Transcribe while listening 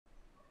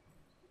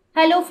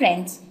Hello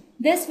friends,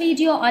 this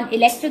video on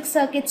electric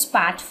circuits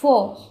part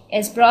 4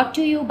 is brought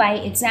to you by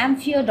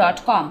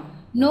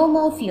examfear.com. No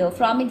more fear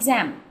from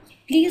exam.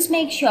 Please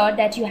make sure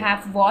that you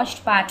have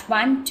watched part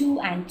 1,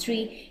 2 and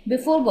 3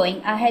 before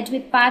going ahead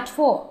with part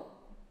 4.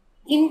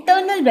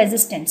 Internal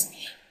resistance.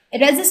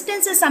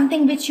 Resistance is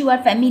something which you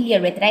are familiar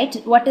with, right?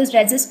 What is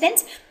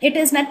resistance? It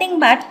is nothing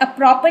but a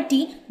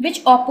property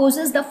which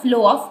opposes the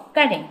flow of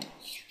current.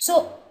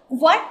 So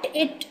what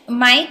it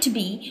might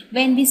be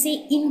when we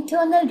say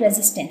internal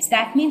resistance,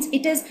 that means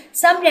it is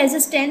some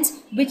resistance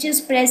which is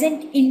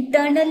present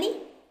internally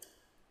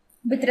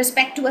with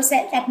respect to a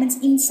cell. That means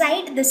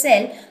inside the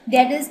cell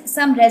there is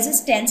some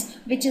resistance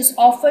which is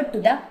offered to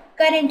the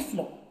current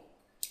flow.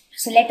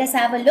 So let us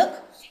have a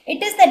look.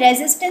 It is the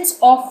resistance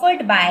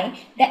offered by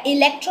the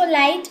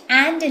electrolyte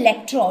and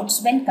electrodes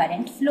when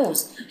current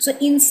flows. So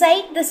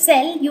inside the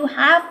cell you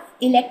have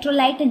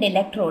electrolyte and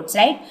electrodes,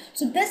 right?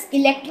 So this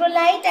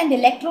electrolyte and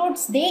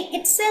electrodes, they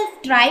itself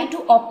try to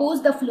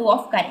oppose the flow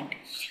of current.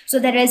 So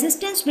the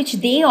resistance which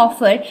they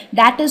offer,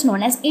 that is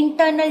known as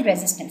internal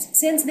resistance.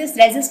 Since this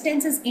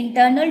resistance is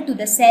internal to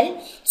the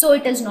cell, so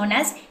it is known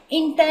as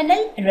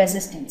internal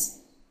resistance.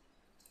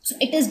 So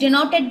it is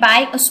denoted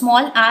by a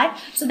small r.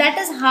 So that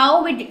is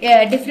how we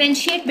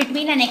differentiate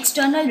between an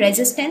external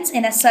resistance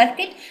in a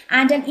circuit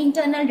and an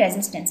internal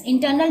resistance.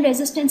 Internal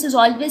resistance is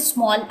always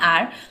small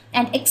r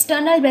and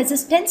external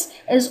resistance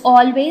is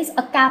always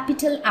a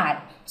capital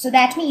R. So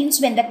that means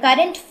when the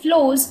current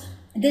flows,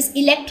 these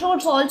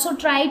electrodes also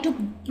try to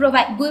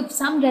give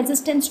some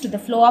resistance to the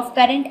flow of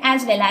current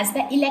as well as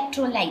the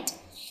electrolyte.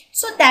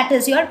 So that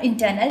is your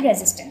internal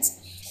resistance.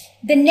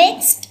 The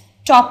next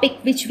topic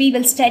which we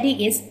will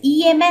study is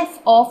EMF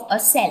of a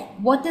cell.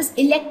 What is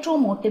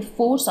electromotive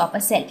force of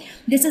a cell?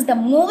 This is the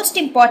most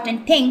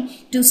important thing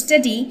to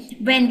study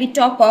when we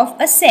talk of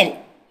a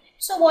cell.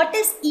 So what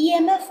is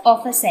EMF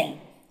of a cell?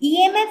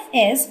 EMF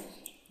is,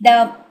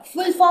 the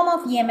full form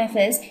of EMF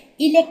is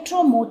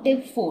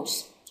electromotive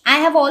force. I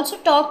have also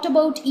talked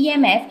about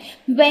EMF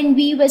when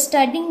we were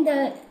studying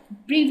the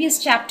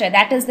previous chapter,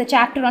 that is the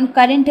chapter on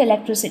current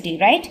electricity,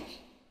 right?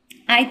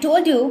 I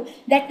told you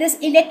that this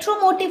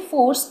electromotive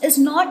force is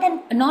not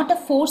a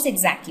force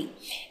exactly.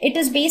 It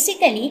is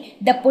basically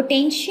the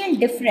potential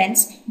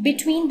difference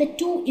between the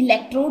two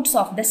electrodes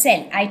of the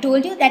cell. I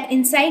told you that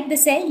inside the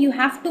cell you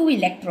have two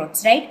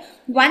electrodes, right?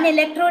 One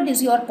electrode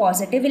is your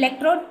positive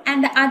electrode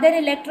and the other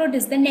electrode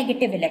is the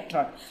negative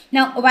electrode.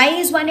 Now, why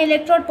is one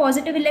electrode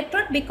positive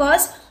electrode?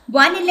 Because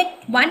one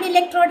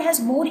electrode has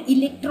more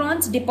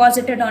electrons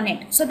deposited on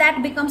it. So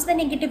that becomes the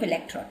negative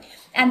electrode.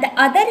 And the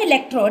other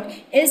electrode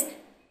is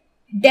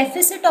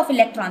deficit of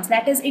electrons,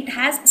 that is, it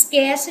has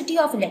scarcity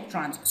of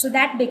electrons, so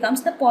that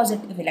becomes the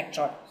positive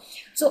electrode.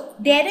 So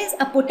there is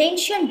a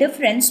potential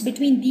difference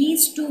between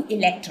these two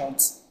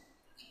electrodes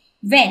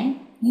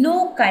when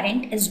no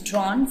current is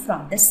drawn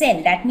from the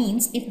cell. That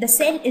means if the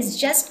cell is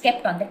just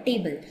kept on the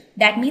table,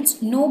 that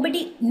means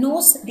nobody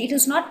knows, it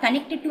is not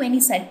connected to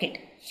any circuit.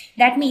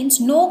 That means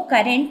no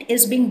current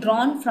is being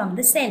drawn from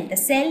the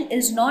cell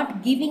is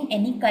not giving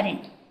any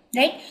current.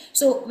 Right?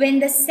 So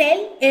when the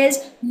cell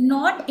is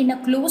not in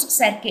a closed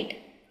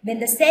circuit, when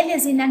the cell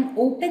is in an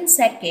open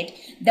circuit,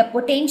 the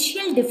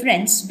potential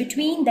difference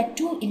between the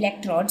two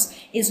electrodes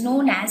is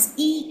known as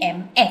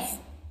EMF.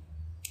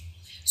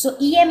 So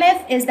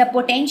EMF is the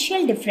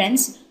potential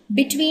difference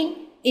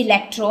between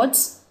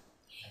electrodes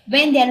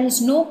when there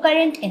is no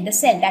current in the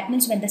cell. That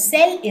means when the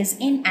cell is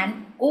in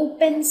an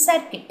open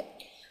circuit.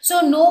 So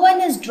no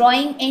one is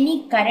drawing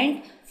any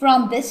current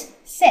from this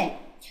cell.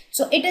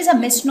 So it is a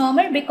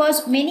misnomer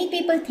because many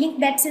people think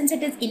that since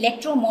it is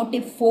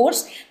electromotive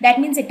force, that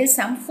means it is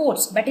some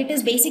force, but it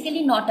is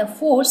basically not a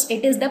force,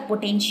 it is the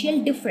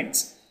potential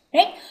difference,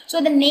 right? So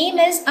the name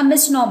is a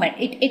misnomer.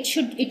 It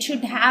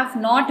should have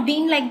not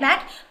been like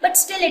that, but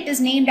still it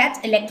is named as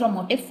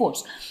electromotive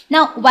force.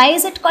 Now, why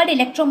is it called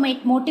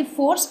electromotive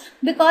force?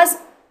 Because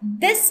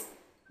this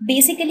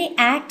basically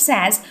acts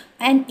as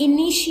an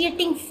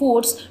initiating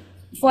force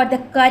for the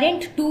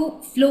current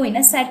to flow in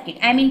a circuit.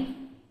 I mean,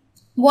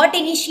 what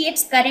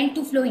initiates current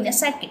to flow in a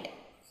circuit?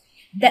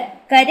 The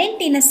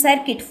current in a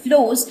circuit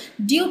flows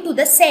due to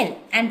the cell,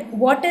 and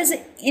what is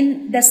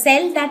in the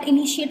cell that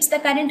initiates the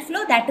current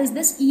flow? That is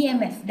this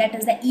EMF. That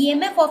is the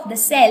EMF of the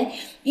cell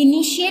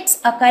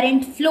initiates a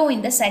current flow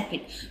in the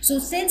circuit. So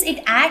since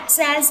it acts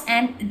as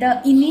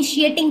the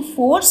initiating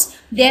force,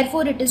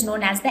 therefore it is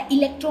known as the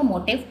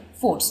electromotive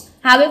force.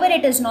 However,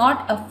 it is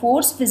not a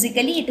force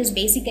physically, it is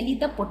basically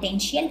the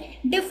potential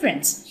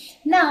difference.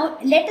 Now,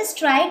 let us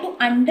try to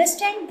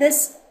understand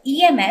this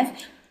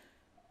EMF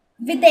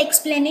with the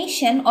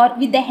explanation or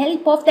with the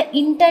help of the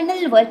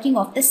internal working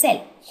of the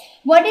cell.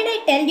 What did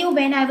I tell you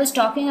when I was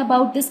talking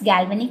about this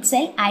galvanic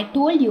cell? I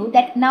told you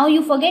that now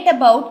you forget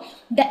about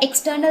the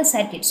external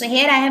circuit. So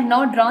here I have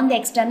not drawn the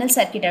external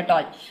circuit at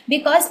all,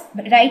 because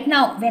right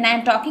now when I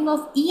am talking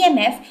of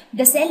EMF,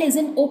 the cell is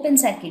in open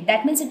circuit.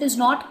 That means it is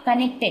not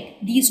connected.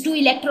 These two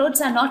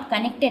electrodes are not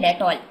connected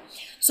at all.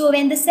 So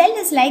when the cell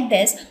is like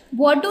this,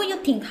 what do you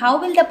think? How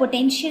will the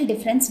potential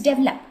difference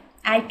develop?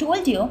 I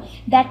told you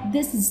that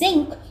this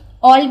zinc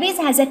always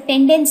has a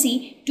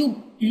tendency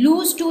to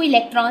lose 2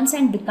 electrons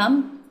and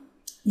become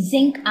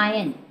zinc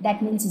ion.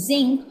 That means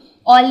zinc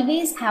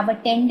always have a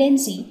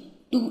tendency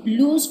to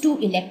lose 2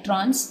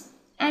 electrons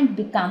and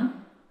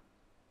become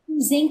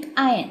zinc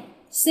ion.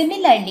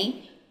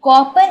 Similarly,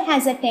 copper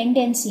has a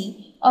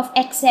tendency of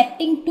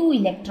accepting 2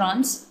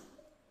 electrons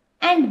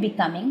and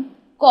becoming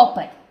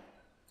copper,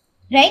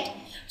 right?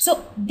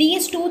 So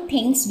these two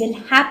things will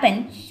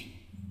happen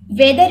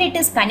whether it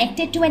is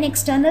connected to an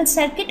external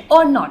circuit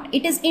or not.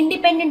 It is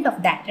independent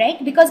of that,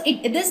 right? Because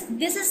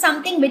this is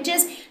something which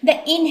is the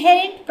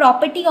inherent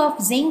property of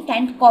zinc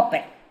and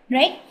copper,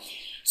 right?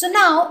 So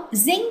now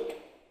zinc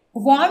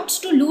wants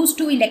to lose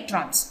 2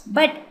 electrons,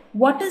 but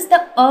what is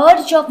the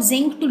urge of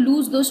zinc to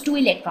lose those 2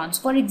 electrons?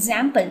 For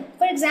example,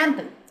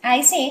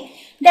 I say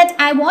that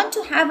I want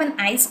to have an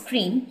ice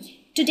cream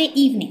today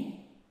evening,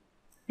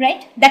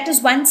 right? That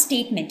is one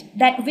statement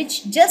that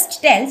which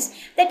just tells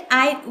that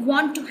I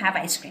want to have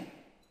ice cream.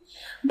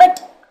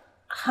 But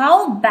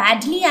how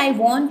badly I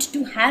want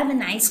to have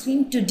an ice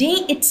cream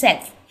today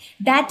itself,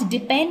 that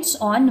depends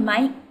on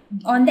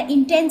the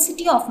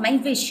intensity of my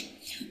wish,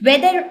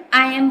 whether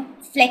I am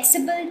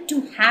flexible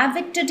to have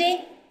it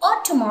today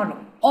or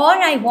tomorrow, or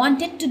I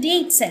want it today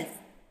itself.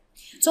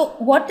 So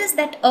what is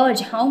that urge?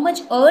 How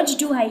much urge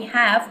do I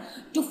have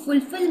to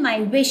fulfill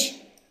my wish?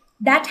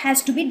 That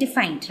has to be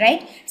defined,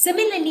 right?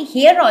 Similarly,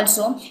 here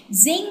also,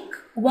 zinc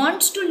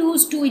wants to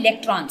lose 2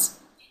 electrons.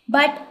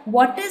 But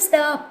what is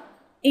the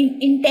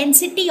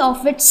intensity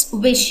of its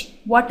wish?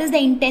 What is the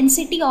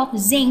intensity of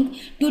zinc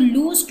to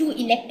lose 2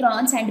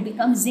 electrons and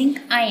become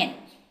zinc ion?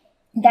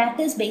 That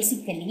is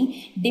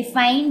basically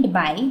defined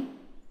by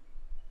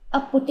a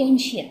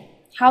potential.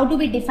 How do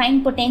we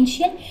define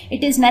potential?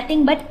 It is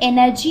nothing but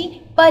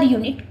energy per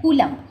unit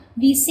coulomb.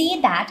 We say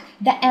that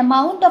the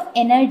amount of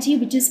energy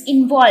which is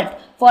involved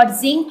for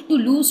zinc to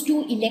lose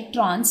 2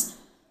 electrons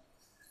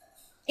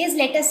is,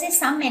 let us say,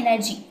 some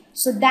energy.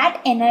 So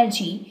that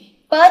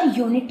energy per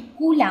unit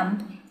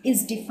coulomb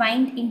is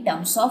defined in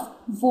terms of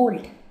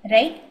volt,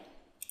 right?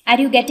 Are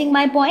you getting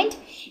my point?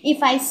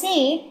 If I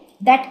say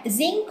that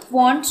zinc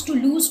wants to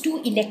lose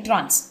 2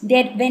 electrons,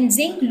 when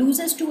zinc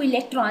loses 2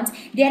 electrons,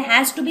 there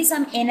has to be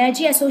some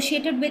energy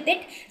associated with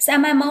it.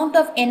 Some amount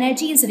of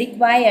energy is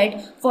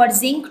required for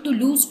zinc to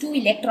lose 2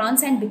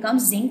 electrons and become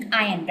zinc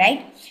ion,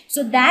 right?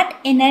 So that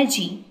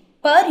energy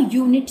per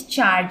unit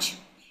charge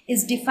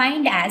is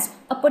defined as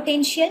a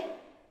potential,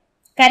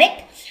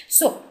 correct?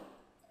 So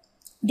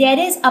there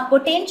is a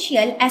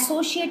potential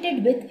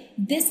associated with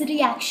this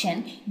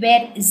reaction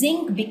where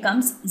zinc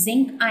becomes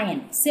zinc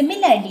ion.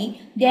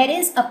 Similarly, there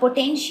is a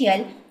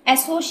potential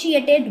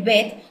associated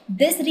with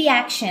this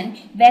reaction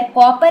where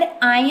copper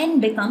ion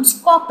becomes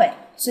copper.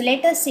 So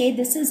let us say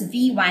this is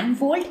V1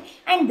 volt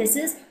and this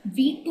is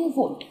V2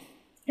 volt.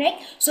 Right?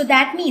 So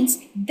that means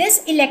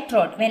this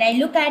electrode, when I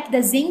look at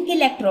the zinc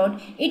electrode,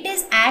 it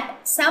is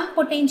at some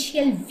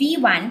potential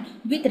V1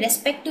 with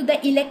respect to the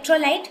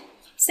electrolyte.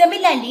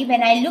 Similarly,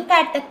 when I look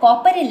at the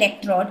copper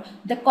electrode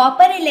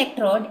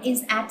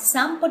is at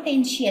some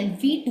potential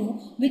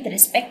V2 with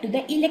respect to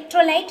the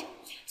electrolyte.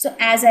 So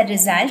as a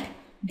result,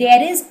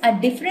 there is a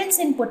difference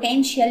in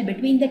potential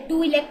between the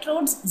two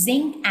electrodes,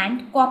 zinc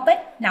and copper.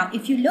 Now,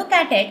 if you look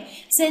at it,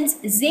 since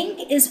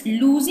zinc is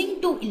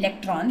losing 2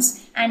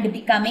 electrons and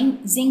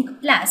becoming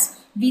zinc plus,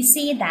 we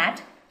say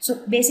that,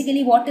 so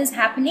basically what is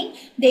happening?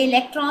 The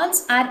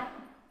electrons are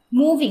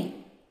moving.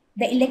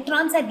 The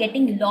electrons are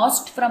getting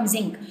lost from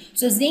zinc.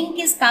 So zinc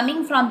is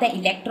coming from the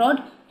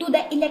electrode to the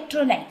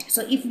electrolyte.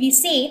 So if we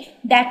say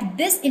that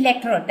this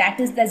electrode, that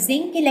is the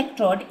zinc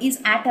electrode,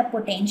 is at a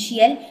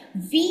potential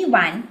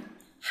V1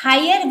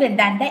 higher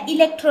than the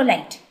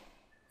electrolyte.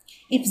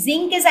 If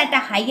zinc is at a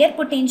higher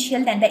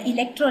potential than the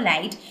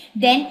electrolyte,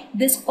 then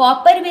this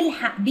copper will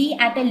be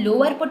at a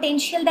lower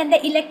potential than the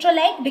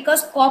electrolyte,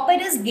 because copper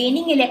is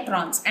gaining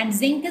electrons and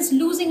zinc is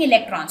losing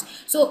electrons.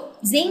 So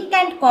zinc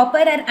and copper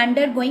are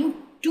undergoing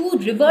two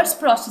reverse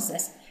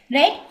processes,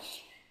 right?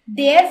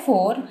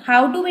 Therefore,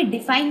 how do we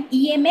define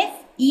EMF?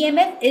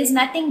 EMF is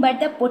nothing but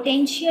the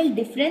potential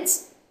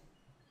difference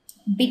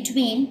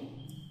between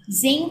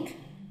zinc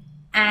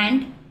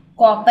and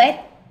copper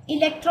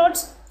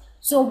electrodes.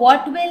 So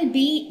what will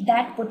be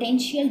that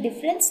potential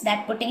difference?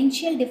 That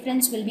potential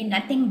difference will be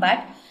nothing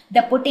but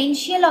the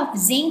potential of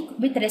zinc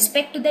with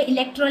respect to the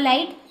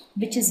electrolyte,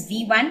 which is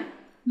V1,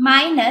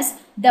 minus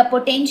the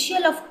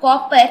potential of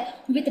copper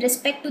with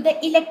respect to the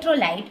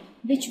electrolyte,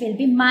 which will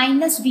be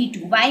minus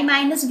V2. Why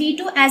minus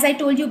V2? As I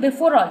told you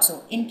before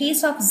also, in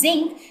case of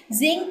zinc,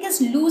 zinc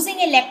is losing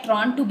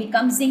electron to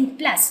become zinc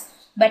plus.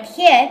 But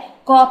here,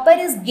 copper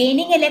is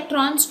gaining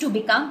electrons to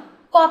become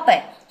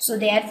copper. So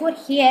therefore,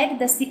 here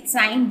the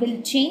sign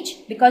will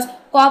change because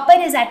copper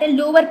is at a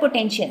lower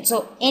potential.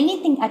 So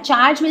anything, a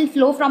charge will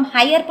flow from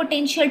higher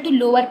potential to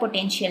lower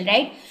potential,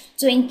 right?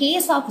 So in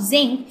case of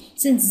zinc,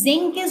 since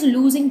zinc is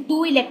losing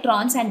 2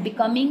 electrons and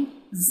becoming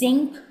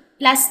zinc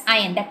plus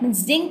ion, that means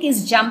zinc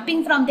is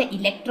jumping from the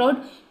electrode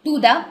to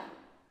the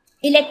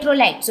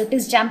electrolyte. So it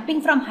is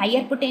jumping from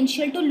higher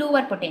potential to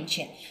lower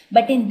potential.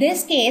 But in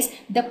this case,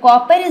 the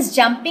copper is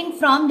jumping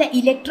from the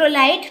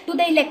electrolyte to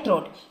the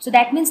electrode. So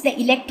that means the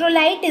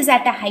electrolyte is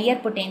at a higher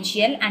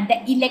potential and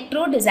the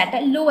electrode is at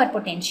a lower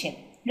potential,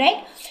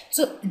 right?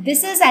 So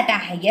this is at a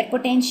higher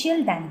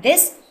potential than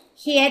this.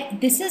 Here,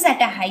 this is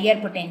at a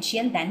higher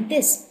potential than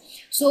this.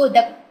 So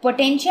the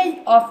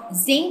potential of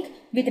zinc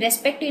with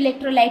respect to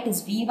electrolyte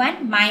is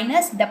V1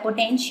 minus the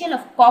potential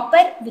of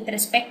copper with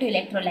respect to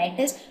electrolyte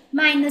is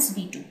minus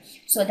V2.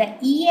 So the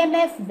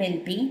EMF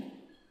will be,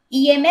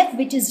 EMF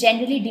which is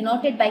generally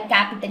denoted by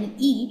capital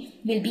E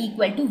will be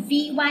equal to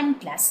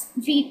V1 plus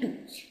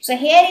V2. So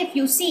here if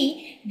you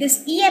see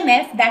this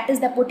EMF, that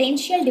is the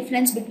potential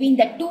difference between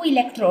the two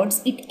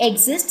electrodes, it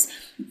exists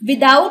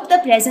without the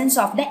presence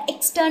of the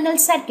external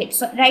circuit.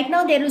 So right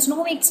now there is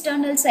no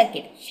external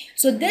circuit.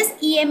 So this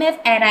EMF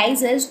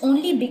arises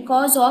only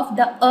because of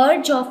the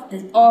urge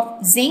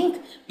of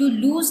zinc to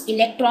lose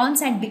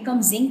electrons and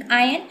become zinc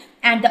ion,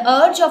 and the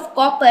urge of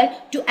copper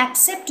to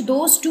accept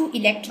those two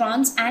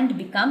electrons and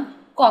become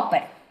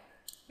copper,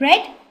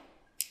 right?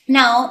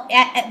 Now,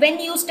 when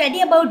you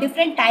study about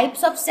different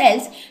types of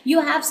cells,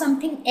 you have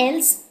something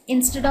else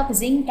instead of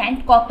zinc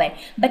and copper,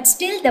 but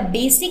still the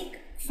basic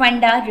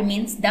funda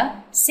remains the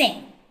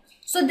same.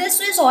 So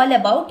this is all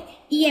about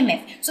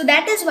EMF. So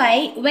that is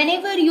why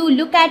whenever you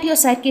look at your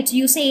circuits,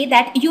 you say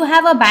that you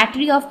have a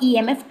battery of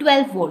EMF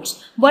 12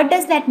 volts. What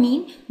does that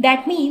mean?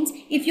 That means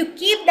if you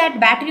keep that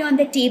battery on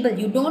the table,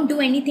 you don't do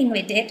anything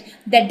with it,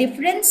 the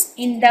difference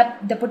in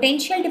the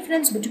potential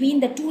difference between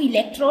the two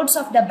electrodes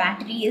of the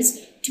battery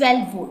is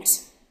 12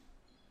 volts.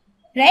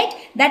 Right?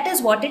 That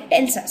is what it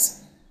tells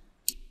us.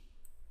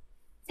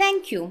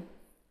 Thank you.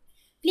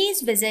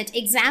 Please visit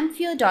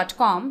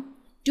examfear.com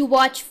to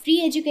watch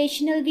free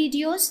educational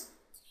videos,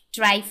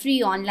 try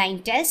free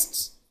online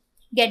tests,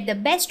 get the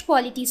best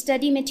quality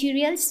study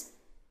materials,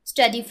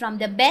 study from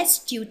the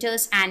best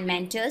tutors and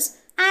mentors,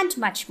 and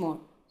much more.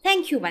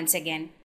 Thank you once again.